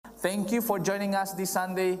Thank you for joining us this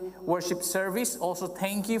Sunday worship service. Also,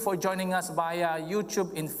 thank you for joining us via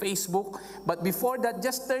YouTube and Facebook. But before that,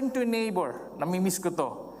 just turn to a neighbor. Namimiss ko to.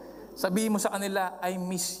 Sabihin mo sa kanila, I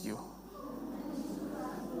miss you.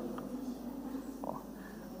 Oh,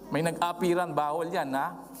 may nag-apiran, bawal yan,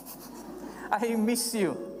 ha? I miss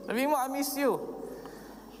you. Sabihin mo, I miss you.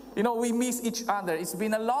 You know, we miss each other. It's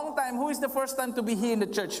been a long time. Who is the first time to be here in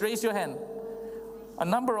the church? Raise your hand. A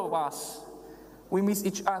number of us. We miss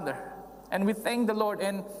each other. And we thank the Lord.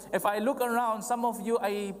 And if I look around, some of you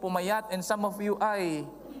ay pumayat and some of you ay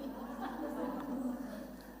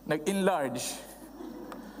nag-enlarge.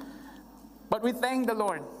 But we thank the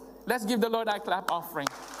Lord. Let's give the Lord a clap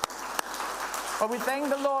offering. But we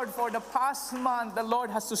thank the Lord for the past month. The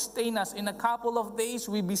Lord has sustained us. In a couple of days,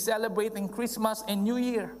 we'll be celebrating Christmas and New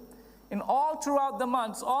Year. And all throughout the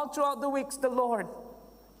months, all throughout the weeks, the Lord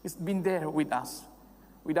has been there with us,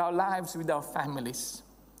 with our lives, with our families.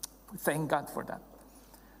 We thank God for that.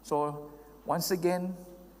 So, once again,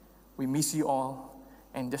 we miss you all.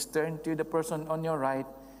 And just turn to the person on your right.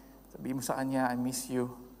 Sabihin mo sa kanya, I miss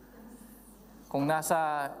you. Kung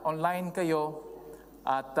nasa online kayo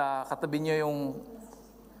at katabi nyo yung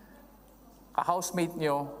ka-housemate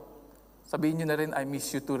nyo, sabihin nyo na rin, I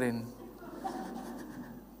miss you too rin.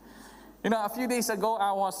 You know, a few days ago,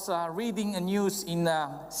 I was reading a news in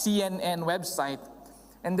a CNN website.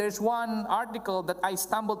 And there's one article that I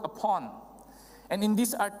stumbled upon. And in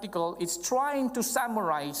this article, it's trying to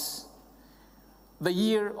summarize the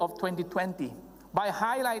year of 2020 by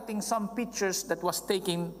highlighting some pictures that was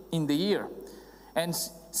taken in the year. And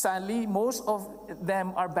sadly, most of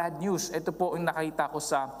them are bad news. Ito po yung nakita ko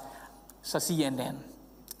sa CNN.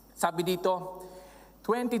 Sabi dito,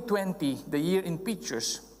 2020, the year in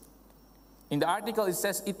pictures. In the article, it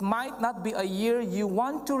says, it might not be a year you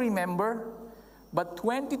want to remember, but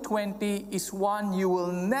 2020 is one you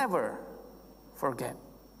will never forget.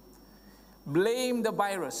 Blame the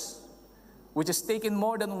virus, which has taken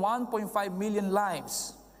more than 1.5 million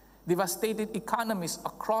lives, devastated economies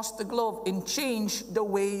across the globe, and changed the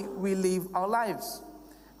way we live our lives.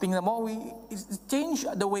 Tingnan mo, it's changed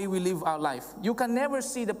the way we live our life. You can never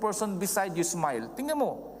see the person beside you smile. Tingnan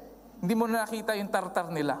mo, hindi mo nakita yung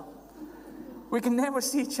tartar nila. We can never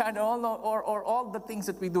see each other, or all the things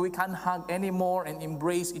that we do. We can't hug anymore and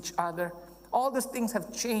embrace each other. All these things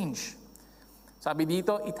have changed. Sabi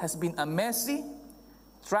dito, it has been a messy,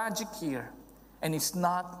 tragic year, and it's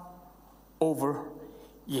not over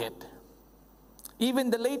yet. Even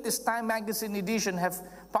the latest Time Magazine edition have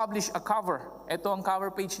published a cover. Ito ang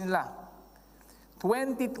cover page nila.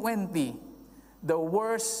 2020, the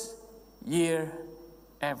worst year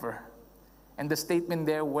ever. And the statement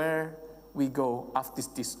there, where we go after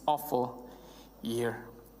this awful year.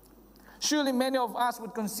 Surely many of us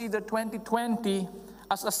would consider 2020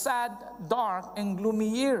 as a sad, dark, and gloomy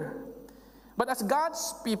year. But as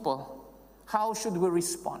God's people, how should we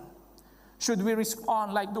respond? Should we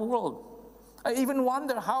respond like the world? I even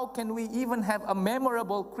wonder, how can we even have a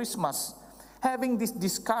memorable Christmas having these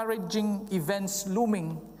discouraging events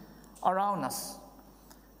looming around us?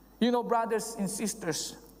 You know, brothers and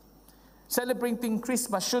sisters, celebrating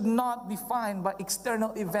Christmas should not be defined by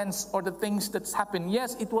external events or the things that's happened.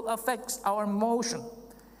 Yes, it will affect our emotion.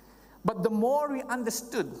 But the more we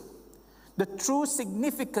understood the true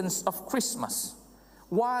significance of Christmas,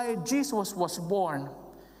 why Jesus was born,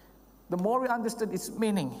 the more we understood its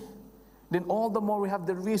meaning, then all the more we have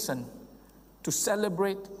the reason to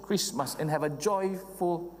celebrate Christmas and have a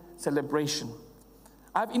joyful celebration.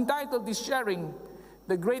 I've entitled this sharing,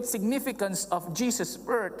 The Great Significance of Jesus'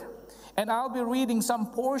 Birth. And I'll be reading some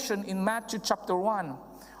portion in Matthew chapter 1.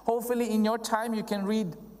 Hopefully in your time you can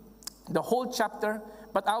read the whole chapter,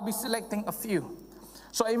 but I'll be selecting a few.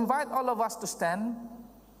 So I invite all of us to stand.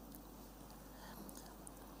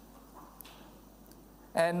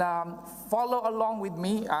 And follow along with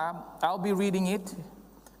me. I'll be reading it.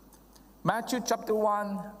 Matthew chapter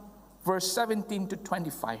 1, verse 17 to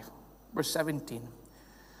 25. Verse 17.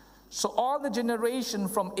 So all the generation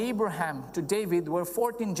from Abraham to David were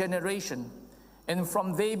 14 generation, and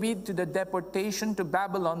from David to the deportation to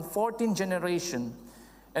Babylon 14 generation,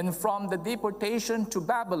 and from the deportation to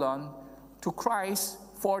Babylon to Christ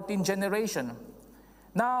 14 generation.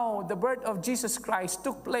 Now the birth of Jesus Christ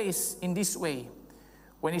took place in this way.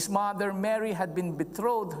 When his mother Mary had been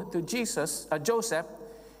betrothed to Joseph,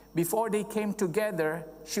 before they came together,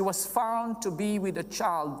 she was found to be with a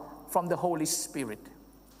child from the Holy Spirit.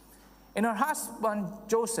 And her husband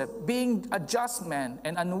Joseph, being a just man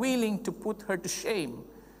and unwilling to put her to shame,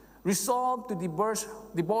 resolved to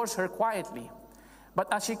divorce her quietly.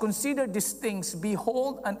 But as she considered these things,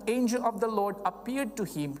 behold, an angel of the Lord appeared to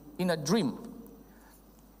him in a dream,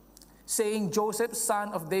 saying, Joseph, son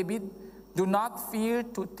of David, do not fear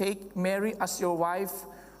to take Mary as your wife,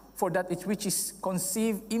 for that which is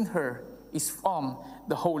conceived in her is from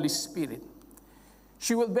the Holy Spirit.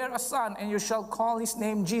 She will bear a son, and you shall call his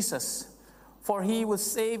name Jesus, for he will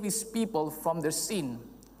save his people from their sin.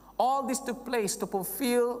 All this took place to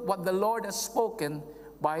fulfill what the Lord has spoken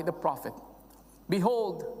by the prophet.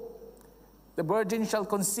 Behold, the virgin shall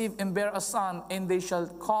conceive and bear a son, and they shall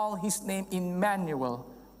call his name Emmanuel,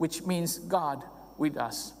 which means God with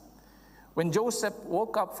us. When Joseph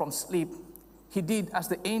woke up from sleep, he did as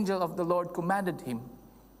the angel of the Lord commanded him.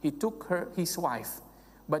 He took her, his wife,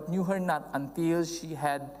 but knew her not until she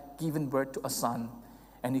had given birth to a son,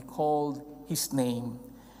 and he called his name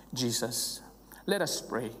Jesus. Let us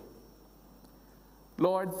pray.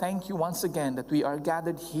 Lord, thank you once again that we are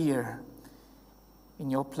gathered here in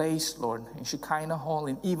your place, Lord, in Shekinah Hall,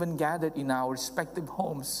 and even gathered in our respective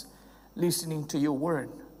homes, listening to your word.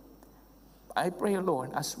 I pray,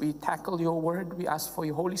 Lord, as we tackle your word, we ask for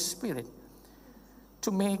your Holy Spirit to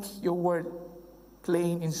make your word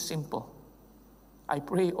plain and simple. I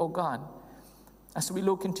pray, oh God, as we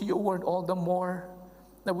look into your word, all the more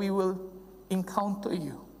that we will encounter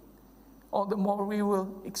you, all the more we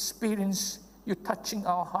will experience you touching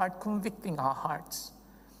our heart, convicting our hearts.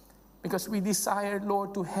 Because we desire,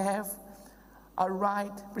 Lord, to have a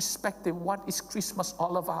right perspective, what is Christmas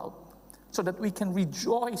all about, so that we can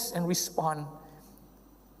rejoice and respond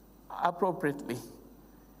appropriately.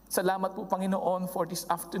 Salamat po, Panginoon, for this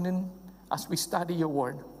afternoon as we study your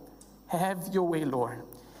word. Have your way, Lord.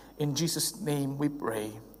 In Jesus' name we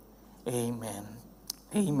pray. Amen.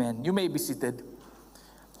 Amen. You may be seated.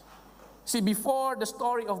 See, before the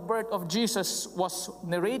story of birth of Jesus was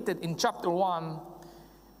narrated in chapter 1,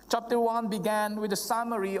 chapter 1 began with a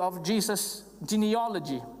summary of Jesus'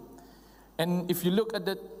 genealogy. And if you look at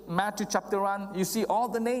the Matthew chapter 1, you see all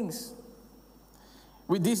the names.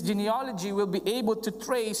 With this genealogy, we'll be able to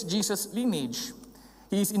trace Jesus' lineage.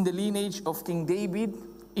 He is in the lineage of King David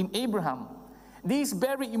in Abraham. This is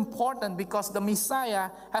very important because the Messiah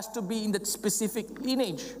has to be in that specific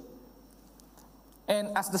lineage.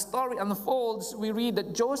 And as the story unfolds, we read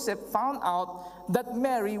that Joseph found out that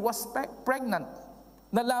Mary was pregnant.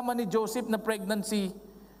 Nalaman ni Joseph na pregnant si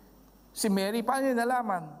Mary. Paano niya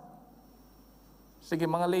nalaman? Sige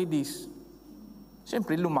mga ladies,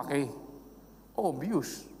 siyempre lumaki.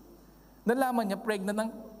 Obvious. Nalaman niya pregnant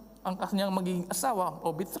ang kanyang magiging asawa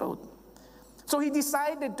o betrothed. So he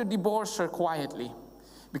decided to divorce her quietly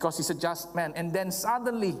because he's a just man. And then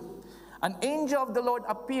suddenly, an angel of the Lord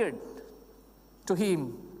appeared to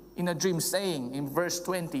him in a dream, saying, in verse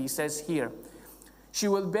 20, he says here, she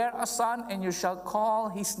will bear a son, and you shall call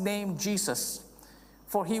his name Jesus,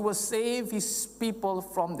 for he will save his people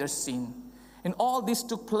from their sin. And all this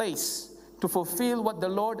took place to fulfill what the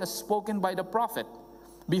Lord has spoken by the prophet.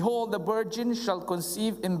 Behold, the virgin shall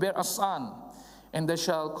conceive and bear a son, and they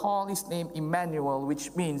shall call his name Emmanuel,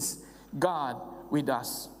 which means God with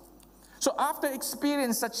us. So after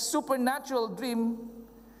experiencing such supernatural dream,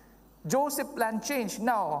 Joseph plan changed.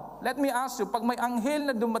 Now, let me ask you, pag may anghel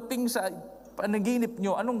na dumating sa panaginip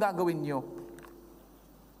nyo, anong gagawin nyo?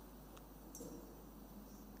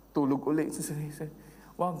 Tulog ulit.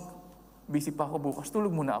 Wag, busy pa ako bukas. Tulog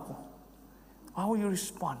muna ako. How will you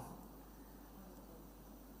respond?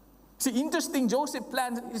 See, interesting, Joseph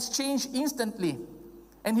planned his change instantly.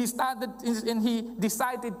 And he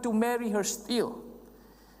decided to marry her still.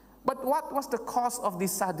 But what was the cause of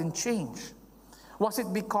this sudden change? Was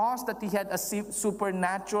it because that he had a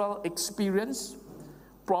supernatural experience?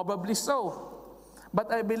 Probably so.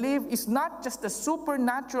 But I believe it's not just a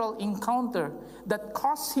supernatural encounter that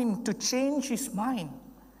caused him to change his mind,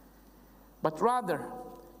 but rather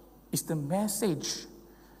it's the message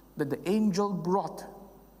that the angel brought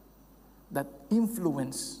that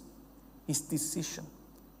influenced his decision.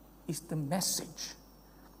 It's the message.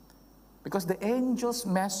 Because the angel's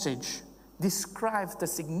message describes the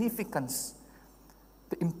significance,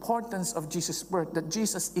 the importance of Jesus' birth, that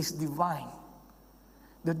Jesus is divine,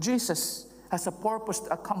 that Jesus has a purpose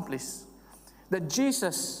to accomplish, that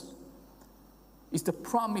Jesus is the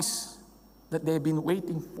promise that they've been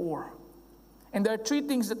waiting for. And there are three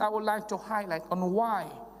things that I would like to highlight on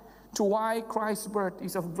why Christ's birth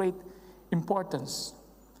is of great importance.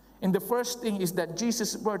 And the first thing is that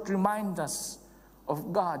Jesus' birth reminds us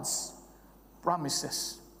of God's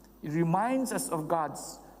promises. It reminds us of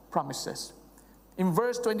God's promises. In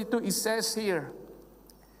verse 22, it says here,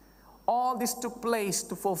 all this took place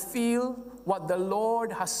to fulfill what the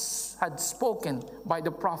Lord had spoken by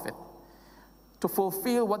the prophet. to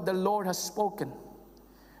fulfill what the Lord has spoken.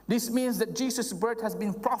 This means that Jesus' birth has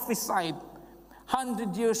been prophesied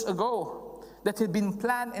 100 years ago, that had been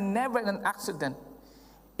planned and never an accident.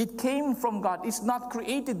 It came from God. It's not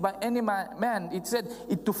created by any man. It said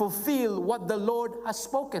it to fulfill what the Lord has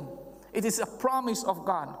spoken. It is a promise of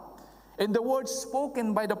God. And the word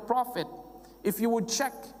spoken by the prophet, if you would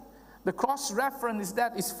check, the cross-reference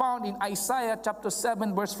that is found in Isaiah chapter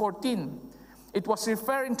 7 verse 14. It was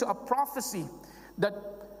referring to a prophecy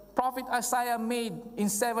that Prophet Isaiah made in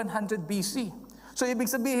 700 BC. So ibig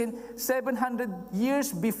sabihin, 700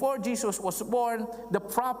 years before Jesus was born, the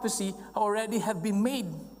prophecy already have been made.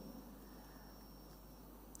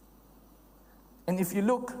 And if you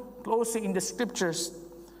look closely in the scriptures,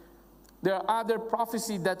 there are other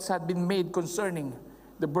prophecies that had been made concerning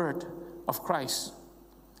the birth of Christ.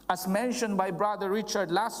 As mentioned by Brother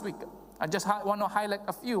Richard last week, I just want to highlight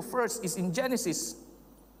a few. First is in Genesis.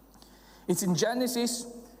 It's in Genesis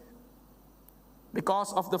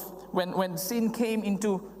because of when sin came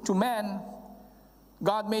into man,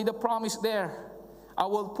 God made a promise there. I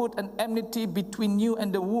will put an enmity between you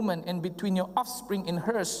and the woman, and between your offspring and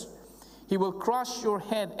hers. He will crush your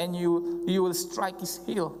head, and you will strike his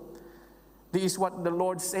heel. This is what the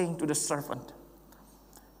Lord is saying to the serpent.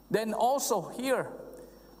 Then also here,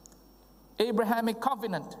 Abrahamic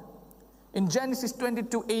covenant. In Genesis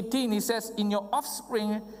 22:18, he says, in your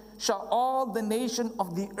offspring shall all the nation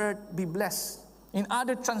of the earth be blessed. In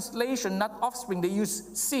other translation, not offspring, they use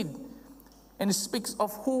seed. And it speaks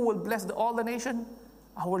of who will bless all the nation?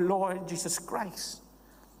 Our Lord Jesus Christ.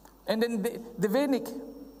 And then the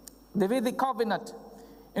Davidic covenant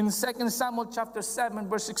in 2 Samuel chapter 7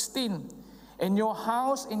 verse 16. And your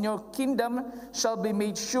house and your kingdom shall be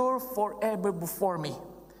made sure forever before me.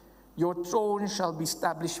 Your throne shall be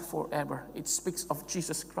established forever. It speaks of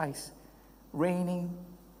Jesus Christ reigning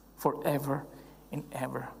forever and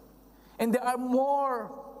ever. And there are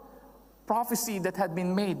more prophecy that had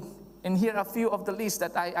been made. And here are a few of the list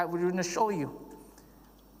that I will going to show you.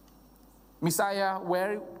 Messiah,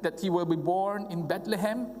 that he will be born in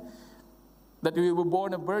Bethlehem, that he will be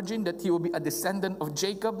born a virgin, that he will be a descendant of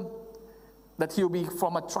Jacob, that he will be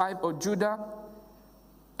from a tribe of Judah,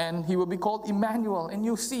 and he will be called Emmanuel. And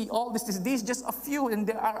you see all this is just a few, and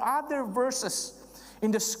there are other verses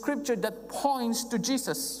in the scripture that points to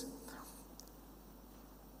Jesus.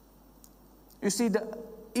 You see, the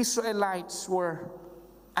Israelites were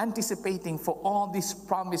anticipating for all these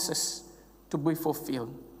promises to be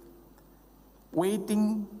fulfilled,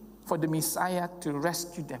 waiting for the Messiah to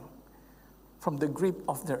rescue them from the grip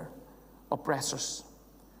of their oppressors.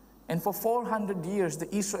 And for 400 years,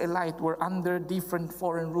 the Israelites were under different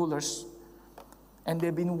foreign rulers. And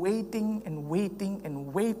they've been waiting and waiting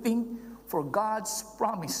and waiting for God's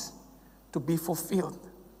promise to be fulfilled.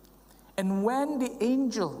 And when the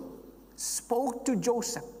angel spoke to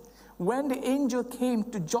Joseph, when the angel came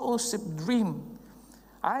to Joseph's dream,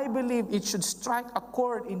 I believe it should strike a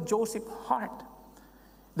chord in Joseph's heart,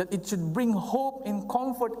 that it should bring hope and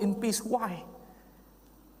comfort and peace. Why?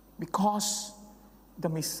 Because the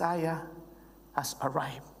Messiah has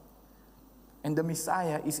arrived. And the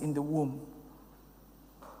Messiah is in the womb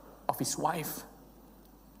of his wife.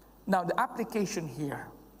 Now, the application here,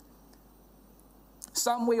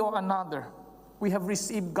 some way or another, we have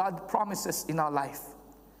received God's promises in our life.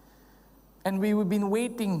 And we've been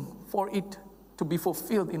waiting for it to be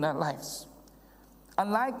fulfilled in our lives.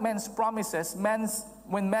 Unlike man's promises,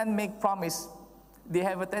 when men make promise, they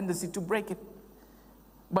have a tendency to break it.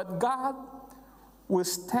 But God will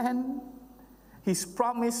stand, his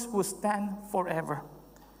promise will stand forever.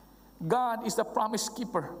 God is the promise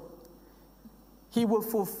keeper. He will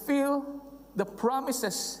fulfill the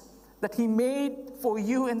promises that he made for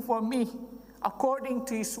you and for me, according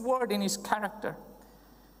to his word and his character.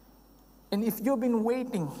 And if you've been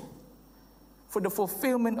waiting for the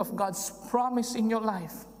fulfillment of God's promise in your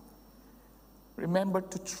life, remember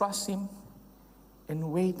to trust him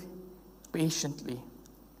and wait patiently.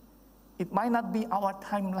 It might not be our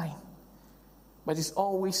timeline, but it's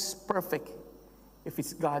always perfect if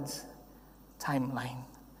it's God's timeline.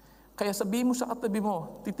 Kaya sabihin mo sa katabi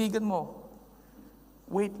mo, titigan mo,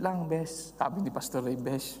 wait lang, Besh. Sabi ni Pastor Ray,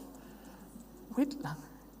 Besh, wait lang.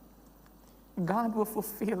 God will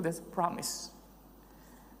fulfill this promise.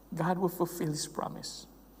 God will fulfill his promise.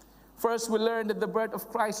 First, we learn that the birth of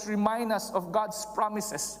Christ reminds us of God's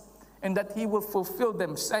promises and that he will fulfill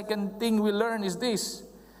them. Second thing we learn is this,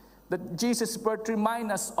 that Jesus' birth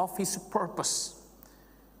reminds us of his purpose.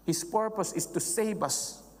 His purpose is to save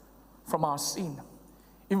us from our sin.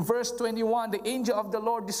 In verse 21, the angel of the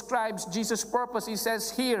Lord describes Jesus' purpose. He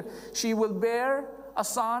says here, she will bear a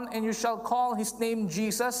son, and you shall call his name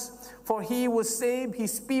Jesus, for he will save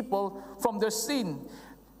his people from their sin.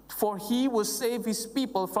 For he will save his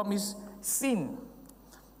people from his sin.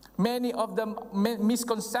 Many of the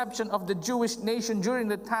misconception of the Jewish nation during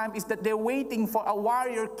the time is that they're waiting for a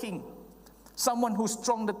warrior king, someone who's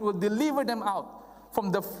strong that will deliver them out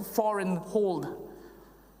from the foreign hold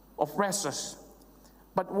of oppressors.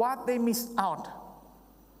 But what they missed out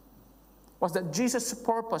was that Jesus'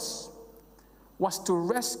 purpose was to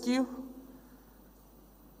rescue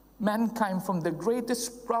mankind from the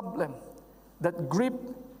greatest problem that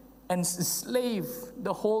gripped and enslaved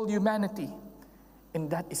the whole humanity, and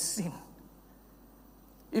that is sin.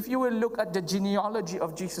 If you will look at the genealogy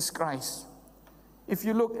of Jesus Christ, if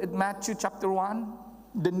you look at Matthew chapter 1,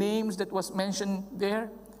 the names that was mentioned there,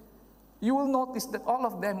 you will notice that all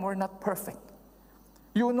of them were not perfect.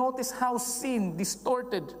 You will notice how sin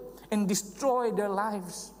distorted and destroyed their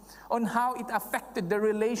lives, on how it affected their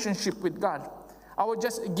relationship with God. I will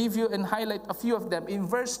just give you and highlight a few of them. In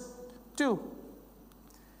verse 2,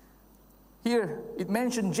 here it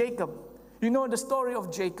mentioned Jacob. You know the story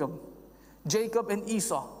of Jacob. Jacob and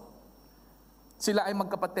Esau. Sila ay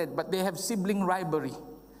magkapatid, but they have sibling rivalry.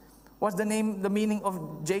 What's the meaning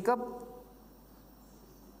of Jacob?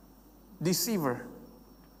 Deceiver.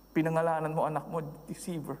 Pinangalanan mo anak mo,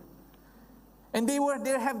 deceiver. And they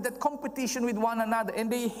have that competition with one another, and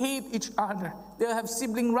they hate each other. They have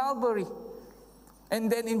sibling rivalry. And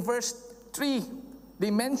then in verse 3, they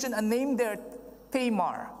mention a name there,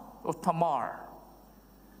 Tamar, or Tamar.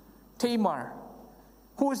 Tamar.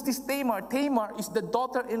 Who is this Tamar? Tamar is the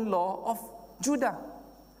daughter-in-law of Judah.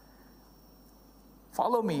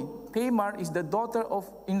 Follow me. Tamar is the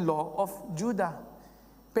daughter-in-law of Judah.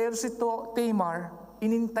 Pero si Tamar,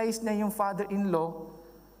 inintais niya yung father-in-law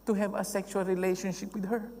to have a sexual relationship with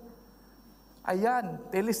her. Ayan,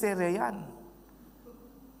 teleserye yan.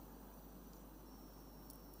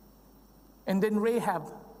 And then Rahab.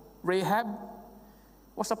 Rahab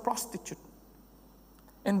was a prostitute.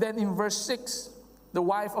 And then in verse 6, the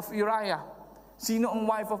wife of Uriah. Sino ang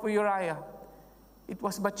wife of Uriah? It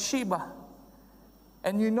was Bathsheba.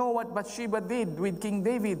 And you know what Bathsheba did with King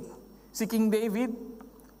David? Si King David,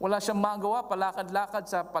 wala siyang magawa, palakad-lakad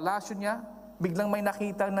sa palasyo niya, biglang may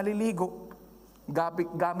nakita naliligo.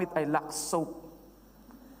 Gamit ay Lux soap.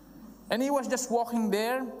 And he was just walking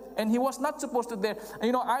there, and he was not supposed to there.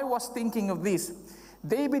 You know, I was thinking of this.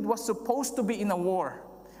 David was supposed to be in a war.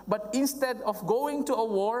 But instead of going to a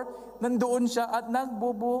war, nandoon siya at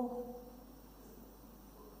nagbobo.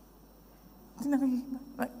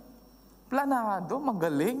 Planado,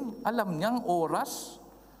 magaling. Alam niya ang oras.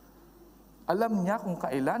 Alam niya kung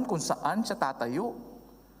kailan, kung saan siya tatayo.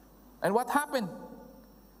 And what happened?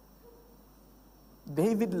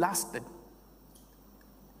 David lasted.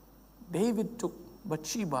 David took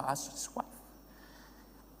Bathsheba as his wife.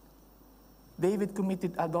 David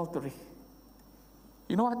committed adultery.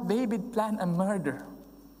 You know what? David planned a murder.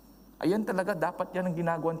 Ayan talaga, dapat yan ang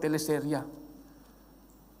ginagawang teleserya.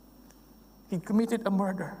 He committed a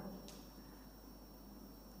murder.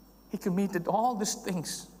 He committed all these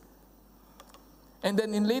things. And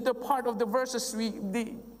then in later part of the verses,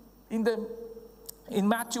 in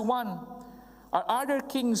Matthew 1, are other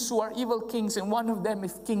kings who are evil kings, and one of them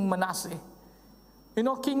is King Manasseh. You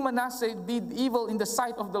know, King Manasseh did evil in the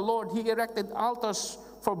sight of the Lord. He erected altars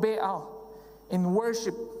for Baal and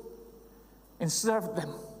worship and served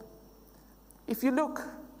them. If you look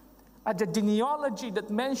at the genealogy that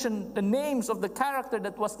mentioned the names of the character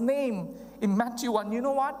that was named in Matthew 1, you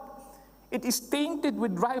know what? It is tainted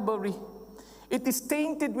with rivalry. It is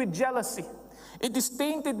tainted with jealousy. It is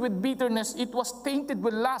tainted with bitterness. It was tainted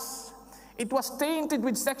with lust. It was tainted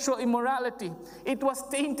with sexual immorality. It was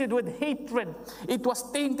tainted with hatred. It was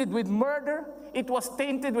tainted with murder. It was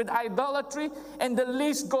tainted with idolatry. And the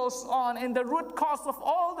list goes on. And the root cause of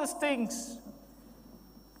all these things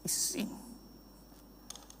is sin.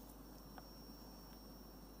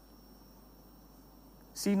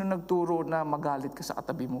 Sino nagturo na magalit ka sa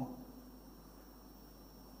katabi mo?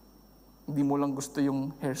 Hindi mo lang gusto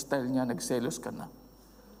yung hairstyle niya, nagselos ka na.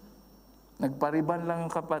 Nagpariban lang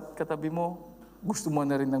yung katabi mo, gusto mo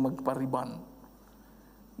na rin ng magpariban.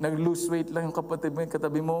 Nag-lose weight lang yung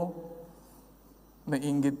katabi mo,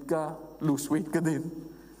 nainggit ka, lose weight ka din.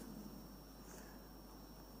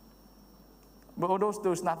 But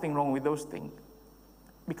there's nothing wrong with those things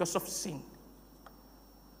because of sin.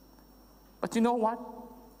 But you know what?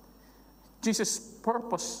 Jesus'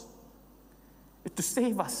 purpose is to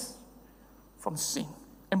save us from sin.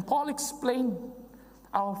 And Paul explained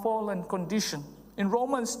our fallen condition. In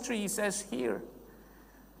Romans 3, it says here,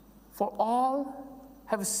 for all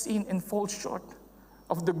have sinned and fall short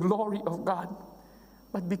of the glory of God.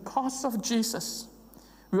 But because of Jesus,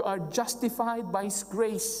 we are justified by His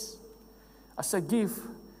grace as a gift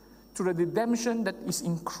through the redemption that is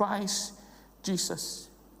in Christ Jesus.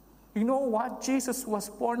 You know what? Jesus was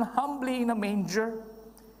born humbly in a manger,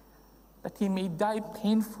 that He may die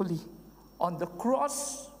painfully on the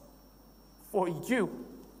cross for you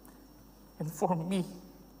and for me.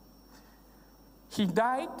 He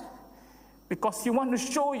died because He wanted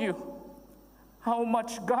to show you how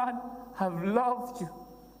much God has loved you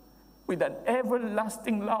with an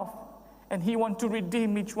everlasting love, and He wants to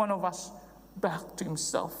redeem each one of us back to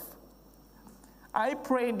Himself. I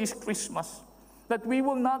pray this Christmas that we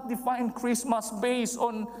will not define Christmas based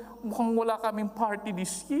on mukhang wala kaming party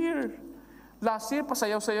this year. Last year,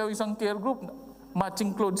 pasayaw-sayaw isang care group,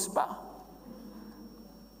 matching clothes pa.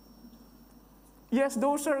 Yes,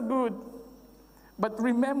 those are good. But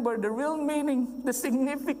remember, the real meaning, the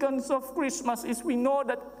significance of Christmas is we know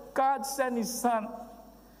that God sent His Son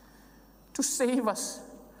to save us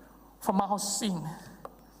from our sin.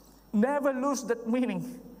 Never lose that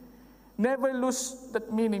meaning. Never lose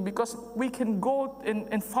that meaning, because we can go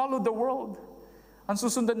and follow the world. Ang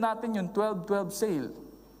susundan natin yung 12-12 sale.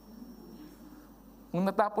 Kung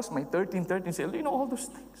natapos, may 13-13 sale. You know, all those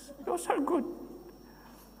things. Those are good.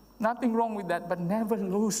 Nothing wrong with that, but never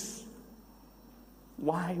lose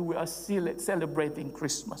why we are still celebrating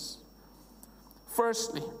Christmas.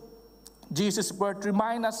 Firstly, Jesus' birth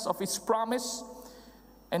reminds us of His promise,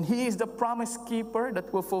 and He is the promise keeper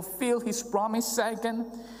that will fulfill His promise. Second,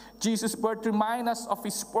 Jesus' birth reminds us of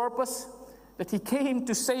His purpose, that He came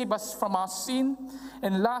to save us from our sin.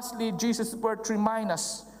 And lastly, Jesus' birth reminds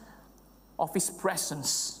us of His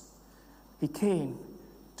presence. He came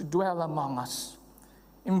to dwell among us.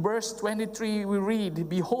 In verse 23, we read,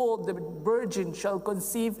 "Behold, the virgin shall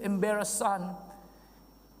conceive and bear a son,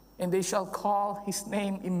 and they shall call His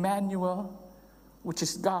name Emmanuel," which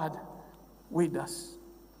is God with us.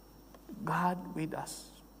 God with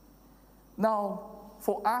us. Now,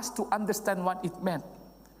 for us to understand what it meant,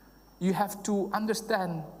 you have to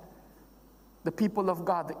understand the people of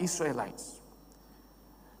God, the Israelites.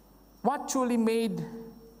 What truly made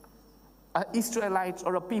Israelites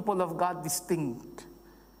or a people of God distinct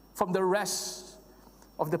from the rest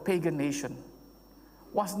of the pagan nation?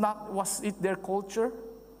 Was it their culture?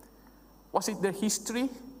 Was it their history?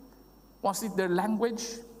 Was it their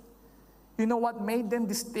language? You know what made them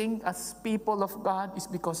distinct as people of God is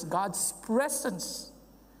because God's presence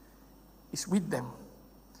is with them.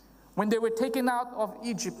 When they were taken out of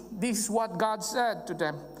Egypt, this is what God said to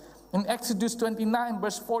them. In Exodus 29,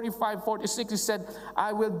 verse 45-46, He said,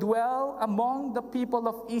 "I will dwell among the people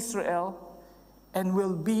of Israel and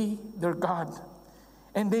will be their God.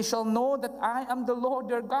 And they shall know that I am the Lord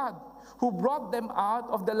their God, who brought them out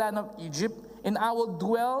of the land of Egypt, and I will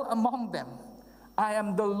dwell among them. I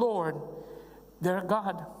am the Lord their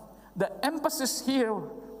God." The emphasis here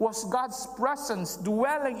was God's presence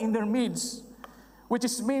dwelling in their midst, which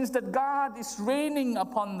means that God is reigning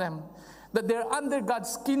upon them, that they're under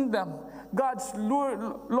God's kingdom, God's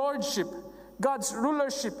lordship, God's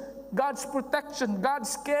rulership, God's protection,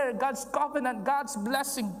 God's care, God's covenant, God's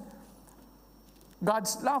blessing,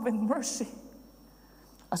 God's love and mercy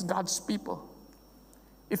as God's people.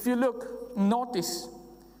 If you look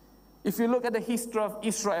at the history of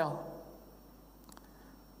Israel,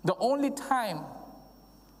 the only time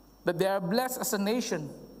that they are blessed as a nation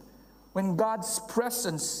when God's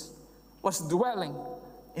presence was dwelling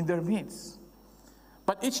in their midst.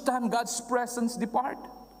 But each time God's presence depart,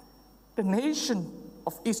 the nation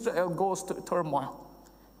of Israel goes to turmoil.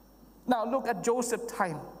 Now look at Joseph's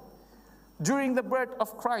time. During the birth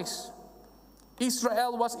of Christ,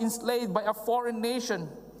 Israel was enslaved by a foreign nation.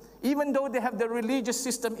 Even though they have the religious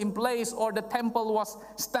system in place, or the temple was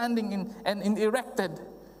standing and erected,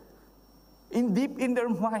 deep in their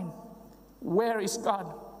mind, where is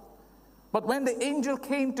God? But when the angel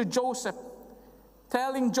came to Joseph,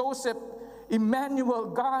 telling Joseph, Emmanuel,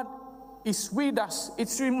 God is with us,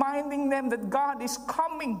 it's reminding them that God is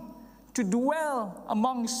coming to dwell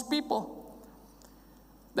among His people.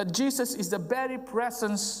 That Jesus is the very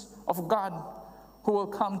presence of God who will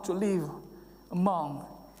come to live among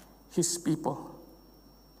His people.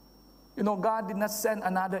 You know, God did not send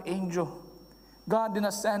another angel. God did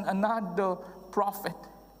not send another prophet.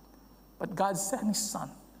 But God sent His Son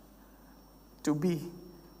to be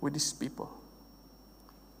with His people.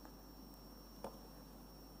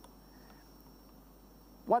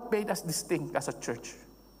 What made us distinct as a church?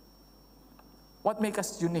 What makes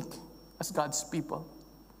us unique as God's people?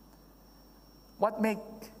 What makes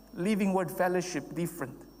Living Word Fellowship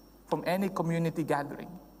different from any community gathering?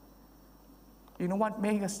 You know what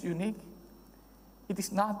makes us unique? It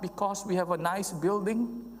is not because we have a nice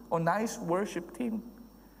building or nice worship team.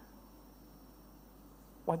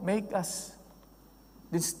 What makes us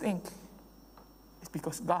distinct is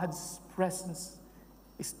because God's presence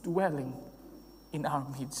is dwelling in our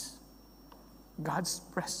midst. God's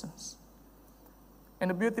presence. And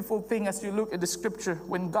the beautiful thing as you look at the scripture,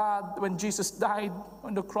 when Jesus died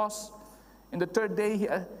on the cross, and the third day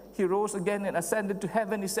he rose again and ascended to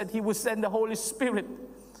heaven, he said he will send the Holy Spirit,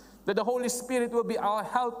 that the Holy Spirit will be our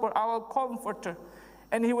helper, our comforter,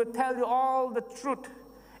 and he will tell you all the truth,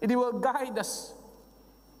 and he will guide us.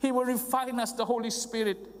 He will refine us, the Holy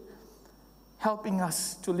Spirit, helping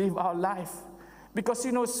us to live our life. Because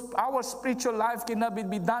our spiritual life cannot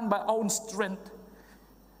be done by our own strength,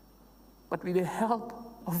 but with the help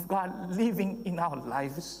of God living in our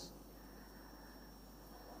lives.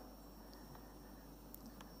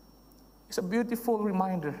 It's a beautiful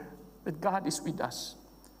reminder that God is with us.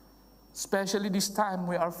 Especially this time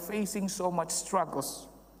we are facing so much struggles.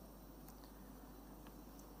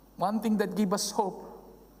 One thing that gives us hope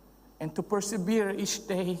and to persevere each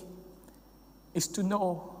day is to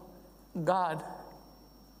know God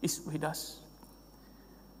is with us.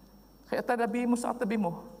 Kaya tanabi mo sa tabi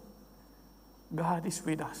mo, God is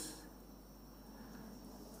with us.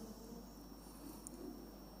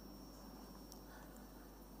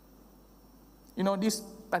 This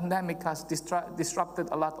pandemic has disrupted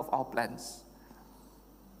a lot of our plans.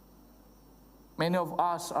 Many of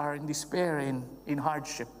us are in despair, in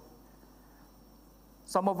hardship.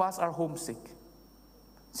 Some of us are homesick.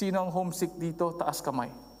 Sino ang homesick dito? Taas kamay.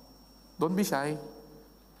 Don't be shy.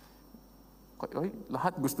 Oy,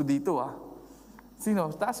 lahat gusto dito Sino?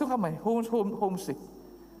 Taas yung kamay. Homesick.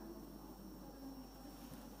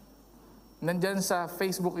 Nandyan sa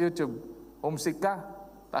Facebook, YouTube. Homesick ka?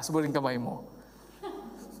 Taas mo rin kamay mo.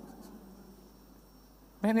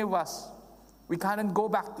 Many of us, we can't go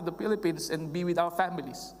back to the Philippines and be with our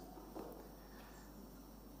families.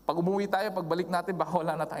 Pag umuwi tayo, pagbalik natin, baka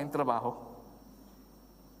wala na tayong trabaho.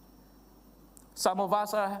 Some of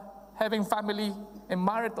us are having family and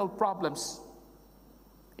marital problems.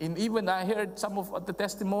 And even I heard some of the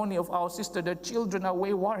testimony of our sister, their children are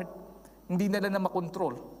wayward. Hindi nila na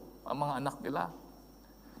makontrol ang mga anak nila.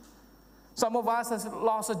 Some of us has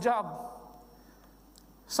lost a job.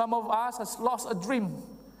 Some of us has lost a dream.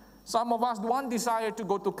 Some of us one desire to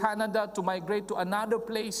go to Canada, to migrate to another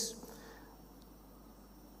place.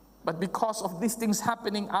 But because of these things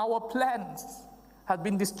happening, our plans have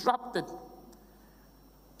been disrupted.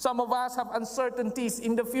 Some of us have uncertainties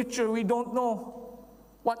in the future. We don't know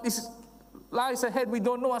what lies ahead. We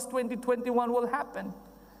don't know as 2021 will happen.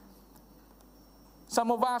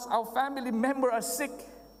 Some of us, our family members are sick.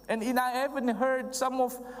 And I even heard some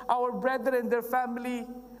of our brethren, their family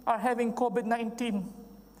are having COVID-19.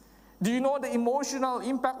 Do you know the emotional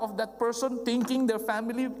impact of that person thinking their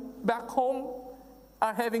family back home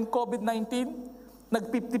are having COVID-19?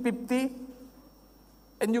 Nag-50-50?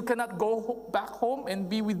 And you cannot go back home and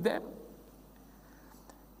be with them?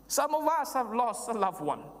 Some of us have lost a loved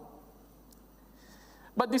one.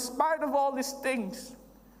 But despite of all these things,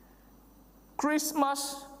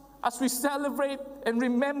 Christmas, as we celebrate and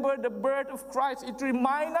remember the birth of Christ, it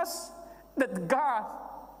reminds us that God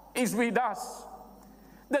is with us.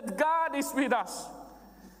 That God is with us.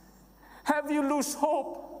 Have you lost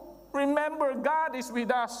hope? Remember, God is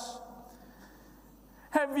with us.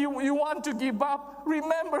 Have you want to give up?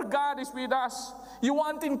 Remember, God is with us. You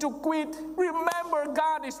wanting to quit? Remember,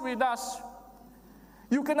 God is with us.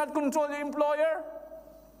 You cannot control your employer?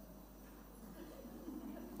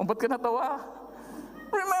 Ba't ka natawa?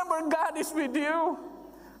 Remember, God is with you.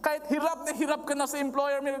 Kahit hirap na hirap ka na sa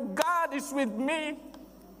employer mo, God is with me.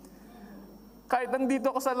 Kahit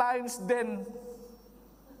nandito ako sa Lions Den,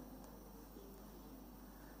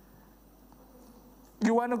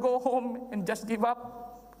 you want to go home and just give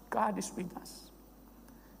up? God is with us.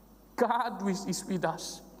 God is with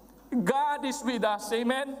us. God is with us.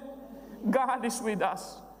 Amen? God is with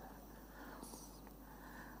us.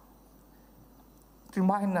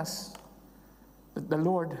 Remind us that the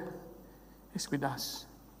Lord is with us.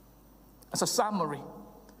 As a summary,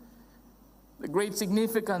 the great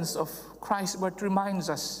significance of Christ's birth reminds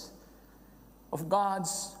us of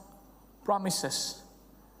God's promises.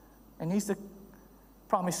 And He's the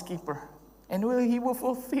promise keeper. And He will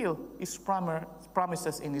fulfill His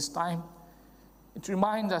promises in His time. It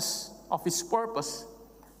reminds us of His purpose,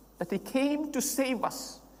 that He came to save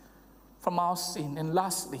us from our sin. And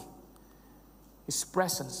lastly, His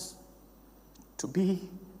presence to be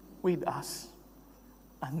with us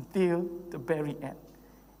until the very end.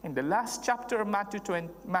 In the last chapter of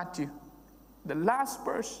Matthew, The last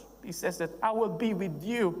verse, he says that I will be with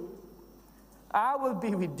you. I will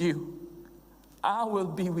be with you. I will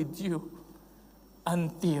be with you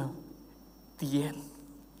until the end.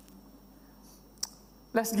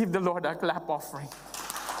 Let's give the Lord a clap offering.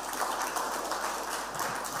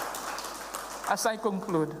 As I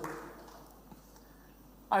conclude,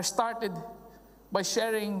 I started by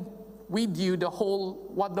sharing with you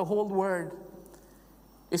what the whole world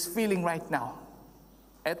is feeling right now.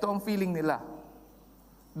 Ito ang feeling nila,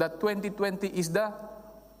 that 2020 is the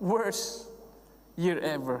worst year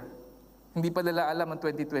ever. Hindi pa nila alam ang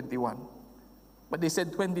 2021. But they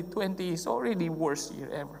said 2020 is already worst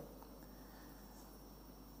year ever.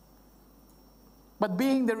 But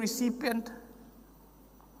being the recipient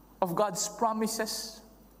of God's promises,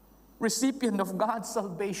 recipient of God's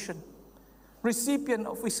salvation, recipient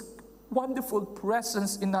of His wonderful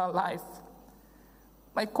presence in our life,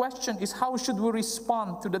 my question is, how should we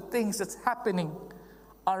respond to the things that's happening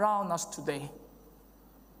around us today?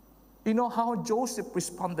 You know how Joseph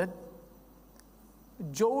responded?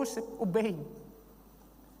 Joseph obeyed.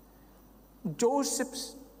 Joseph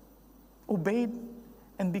obeyed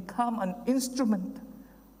and became an instrument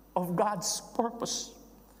of God's purpose.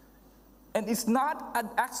 And it's not an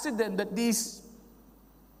accident that this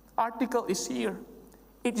article is here.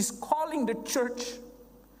 It is calling the church.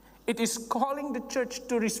 It is calling the church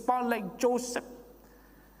to respond like Joseph,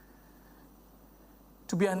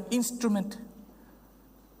 to be an instrument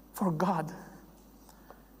for God.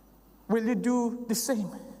 Will you do the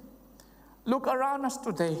same? Look around us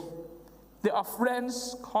today. There are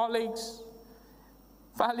friends, colleagues,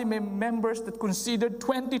 family members that considered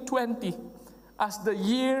 2020 as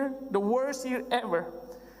the worst year ever.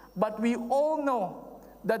 But we all know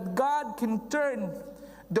that God can turn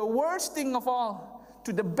the worst thing of all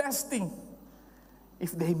to the best thing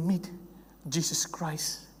if they meet Jesus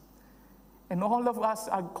Christ. And all of us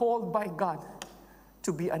are called by God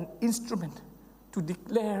to be an instrument to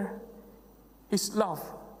declare His love,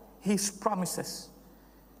 His promises,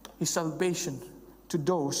 His salvation to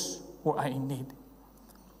those who are in need.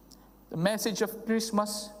 The message of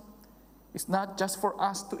Christmas is not just for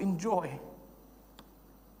us to enjoy,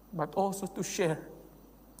 but also to share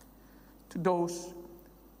to those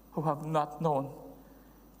who have not known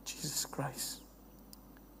Jesus Christ.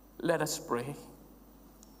 Let us pray.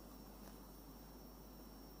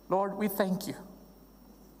 Lord, we thank you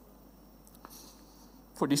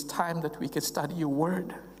for this time that we can study your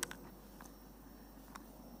word.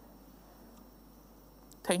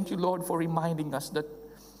 Thank you, Lord, for reminding us that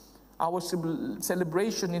our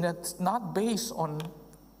celebration is not based on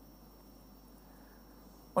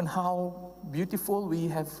how beautiful we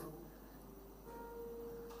have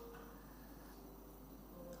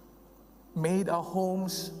made our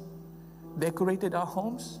homes, decorated our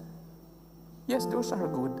homes. Yes, those are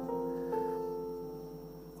good.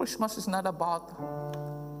 Christmas is not about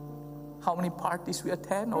how many parties we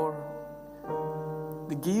attend or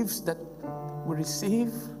the gifts that we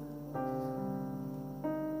receive.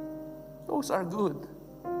 Those are good.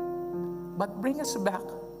 But bring us back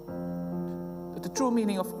to the true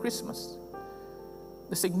meaning of Christmas,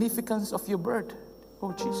 the significance of your birth,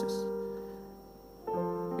 oh Jesus.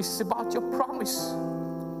 It's about your promise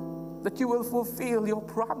that you will fulfill your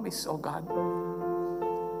promise, oh God.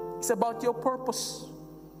 It's about your purpose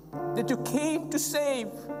that you came to save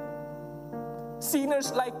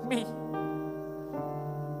sinners like me,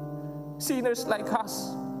 sinners like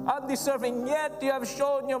us, undeserving, yet you have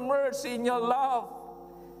shown your mercy and your love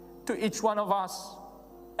to each one of us.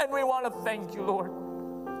 And we want to thank you, Lord.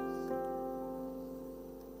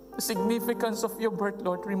 The significance of your birth,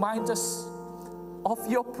 Lord, reminds us of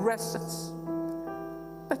your presence,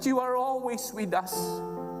 that you are always with us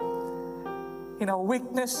in our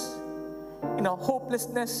weakness, in our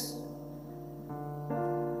hopelessness,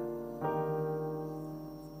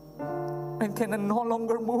 and can no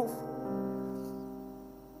longer move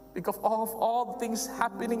because of all the things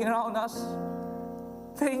happening around us.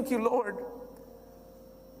 Thank you, Lord,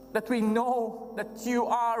 that we know that you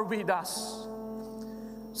are with us.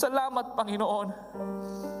 Salamat, Panginoon.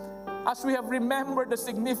 As we have remembered the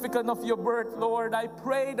significance of your birth, Lord, I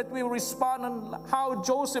pray that we will respond on how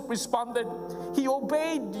Joseph responded. He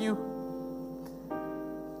obeyed you.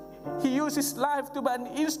 He used his life to be an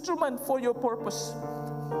instrument for your purpose.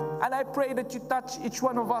 And I pray that you touch each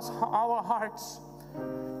one of us, our hearts,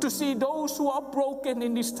 to see those who are broken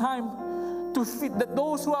in this time, to feel that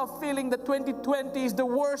those who are feeling that 2020 is the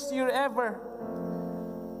worst year ever,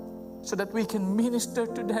 so that we can minister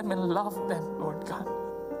to them and love them, Lord God.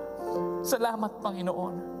 Salamat,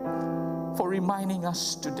 Panginoon, for reminding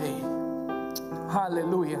us today.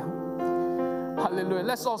 Hallelujah. Hallelujah.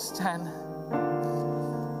 Let's all stand.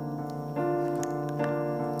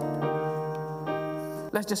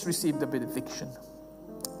 Let's just receive the benediction.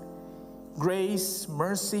 Grace,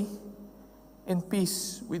 mercy, and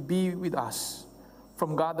peace will be with us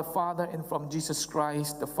from God the Father and from Jesus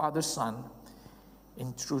Christ, the Father, Son,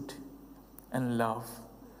 in truth and love.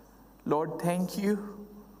 Lord, thank you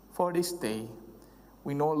for this day.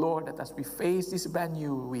 We know, Lord, that as we face this brand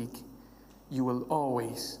new week, you will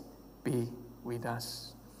always be with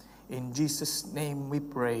us. In Jesus' name we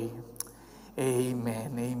pray.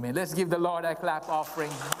 Amen. Amen. Let's give the Lord a clap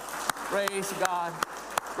offering. Praise God.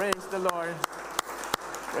 Praise the Lord.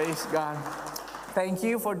 Praise God. Thank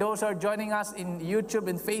you for those who are joining us in YouTube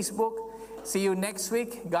and Facebook. See you next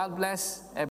week. God bless.